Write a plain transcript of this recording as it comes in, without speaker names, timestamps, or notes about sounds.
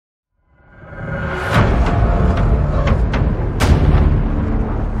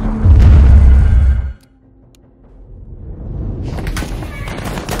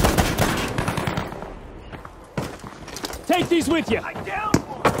these with you. I down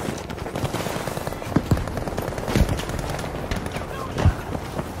one.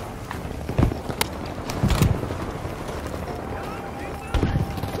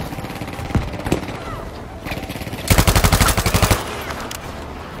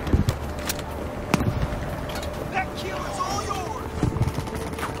 That kill is all yours.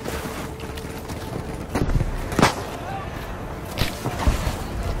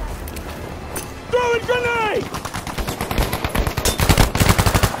 Throwing grenade!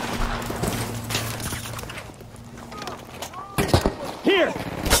 Here!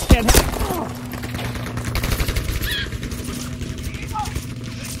 Can't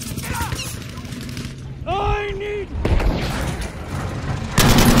I need...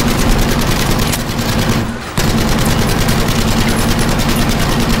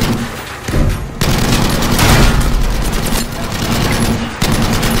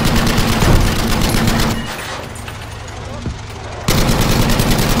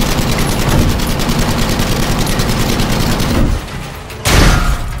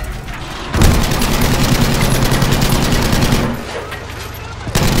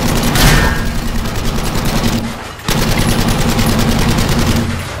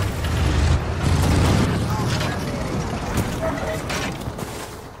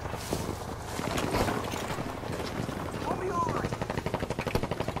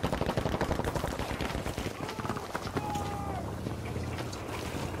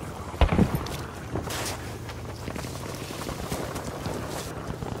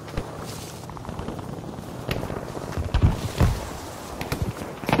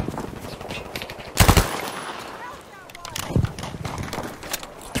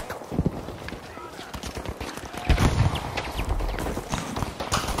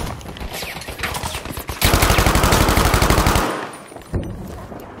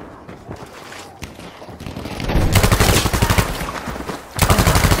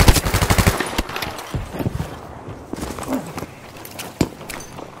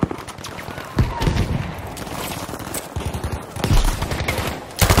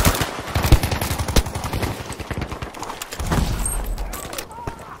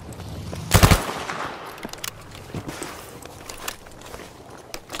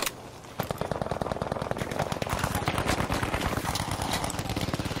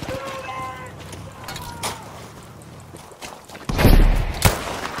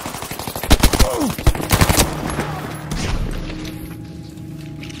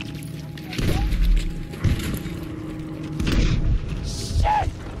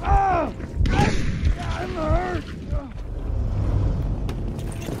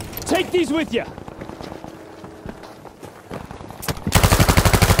 Take these with you.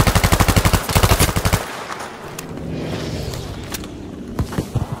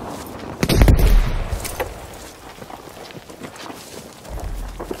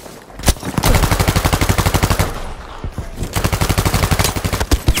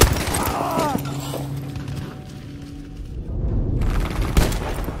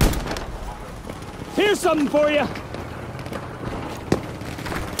 Here's something for you.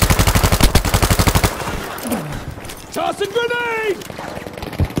 Tossing grenade!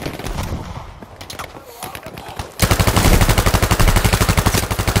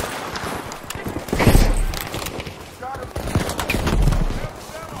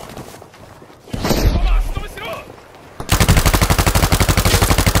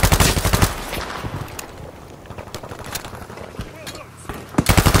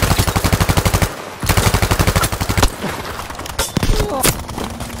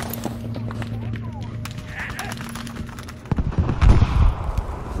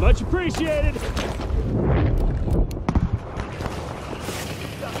 Much appreciated.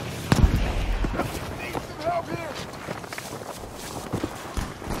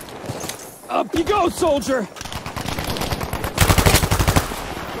 Up you go, soldier!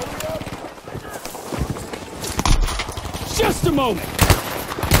 Just a moment!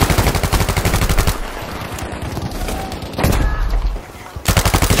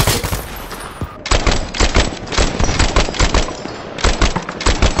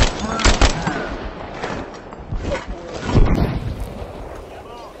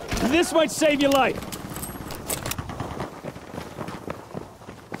 This might save your life.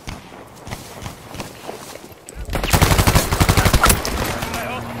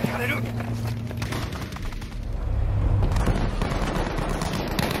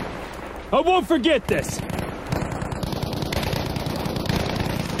 I won't forget this.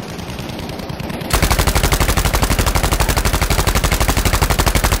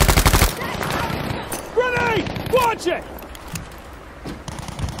 Grenade! Watch it!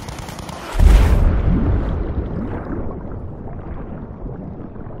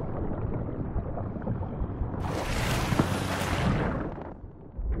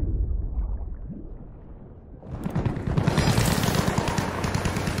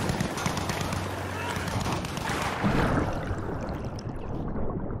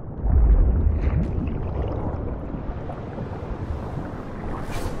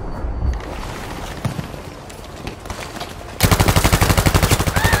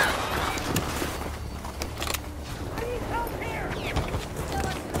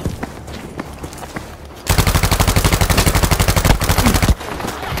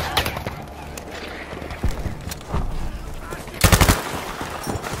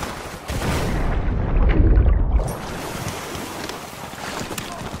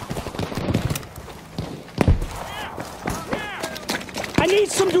 need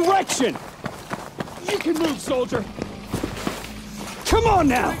some direction! You can move, soldier! Come on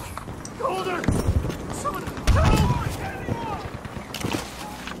now! Soldier! Someone help!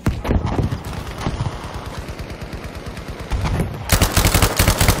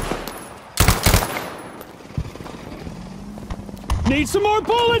 Need some more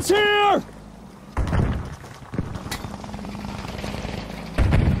bullets here!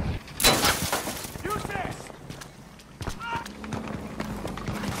 Use this!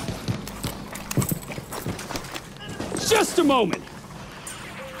 Just a moment!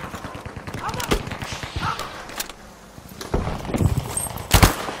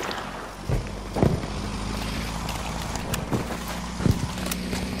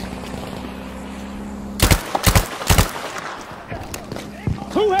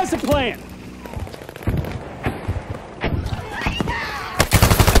 Who has a plan?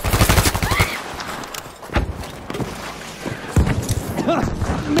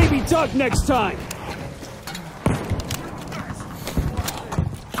 Maybe duck next time.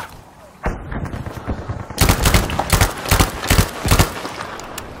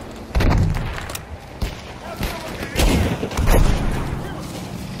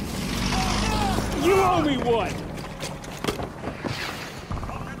 You owe me one.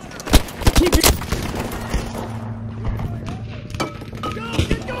 Keep your... Go!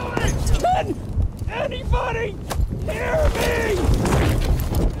 Get going! Can anybody hear me?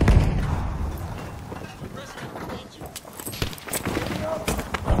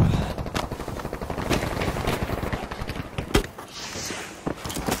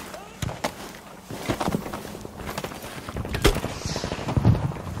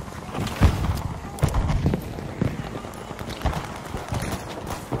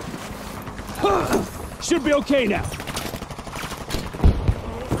 Should be okay now.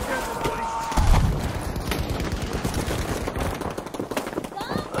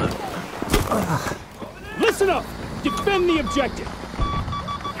 Listen up! Defend the objective!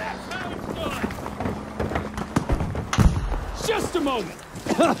 Just a moment!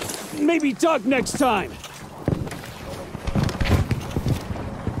 Maybe duck next time!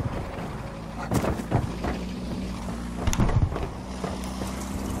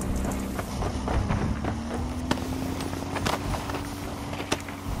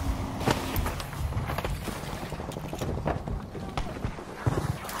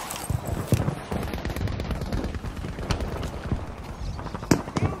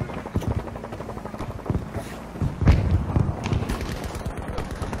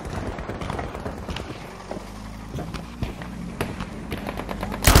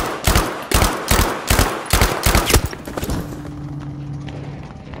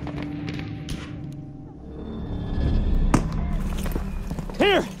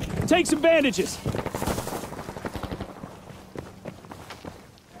 Here! Take some bandages!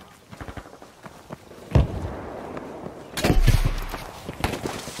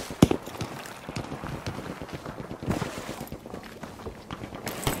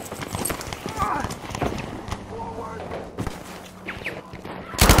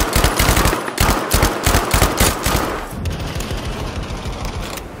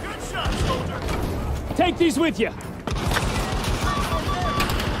 Good shot, soldier! Take these with you!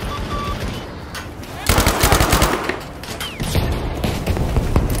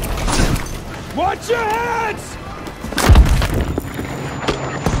 Watch your heads!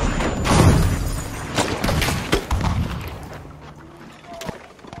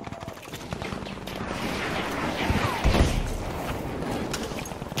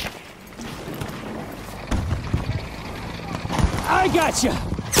 I gotcha!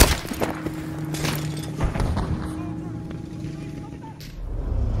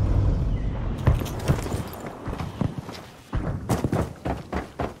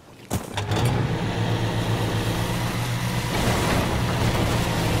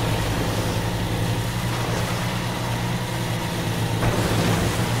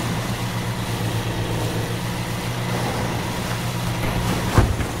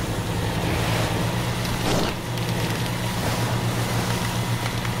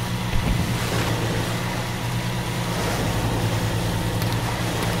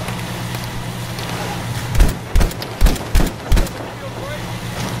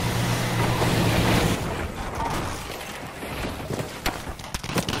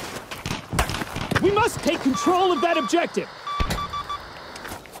 We must take control of that objective!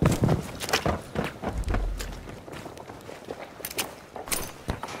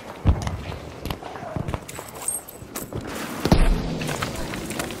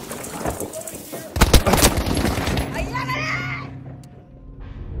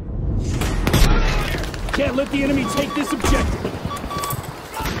 Can't let the enemy take this objective!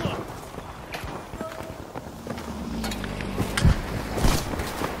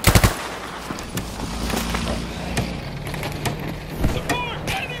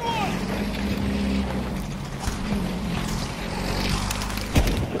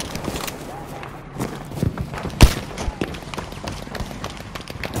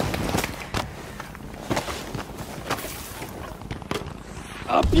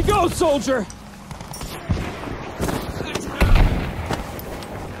 Up you go, soldier!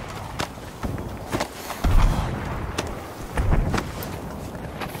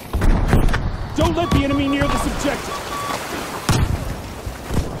 Don't let the enemy near this objective!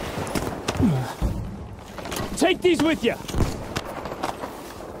 Take these with you!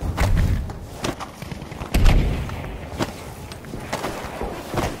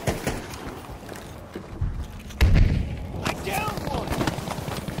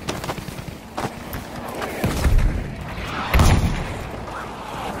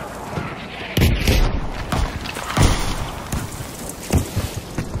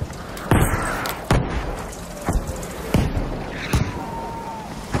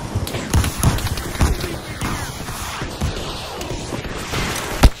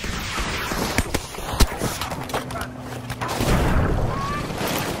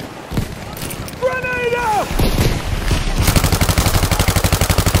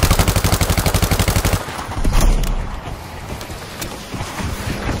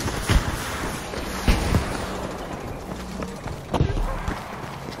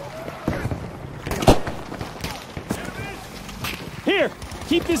 Here,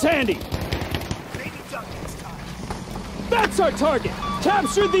 keep this handy. That's our target.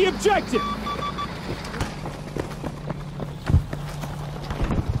 Capture the objective.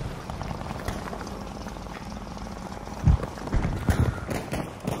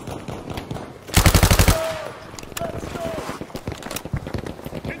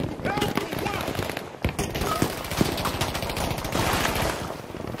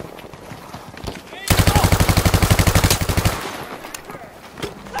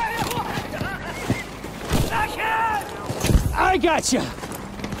 I gotcha!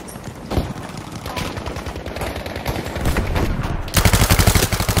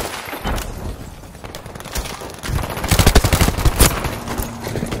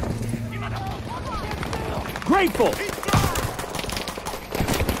 Grateful!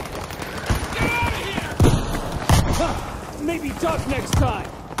 Huh, maybe duck next time!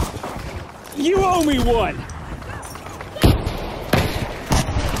 You owe me one!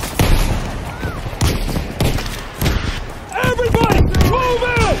 Everybody, move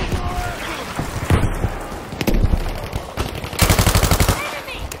it!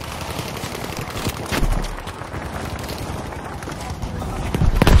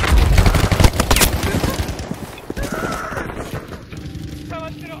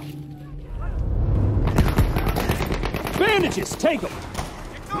 Bandages, take them!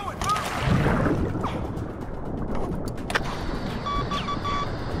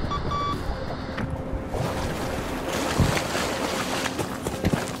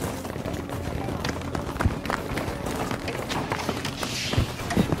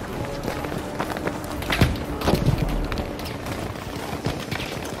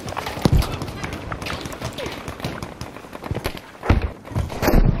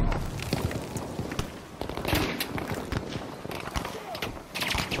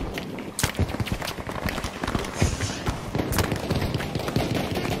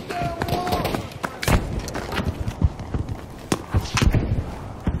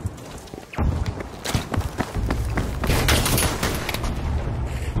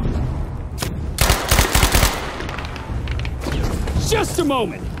 Just a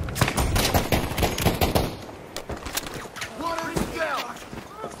moment!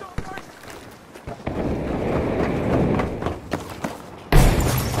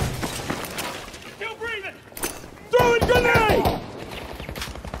 Still breathing! Throwing grenade!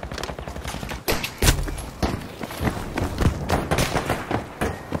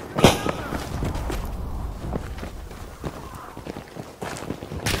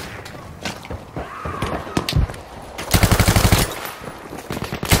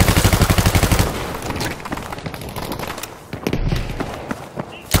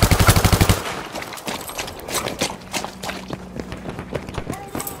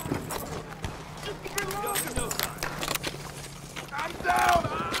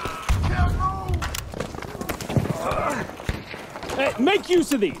 Hey, make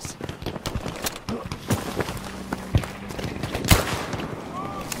use of these!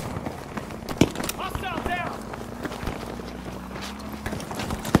 Hostile down!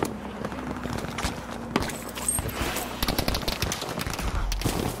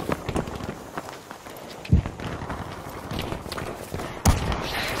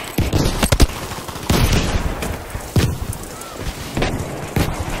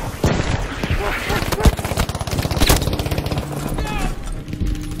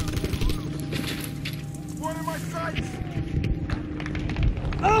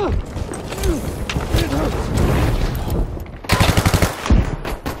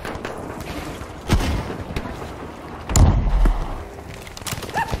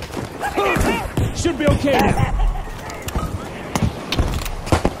 be okay now.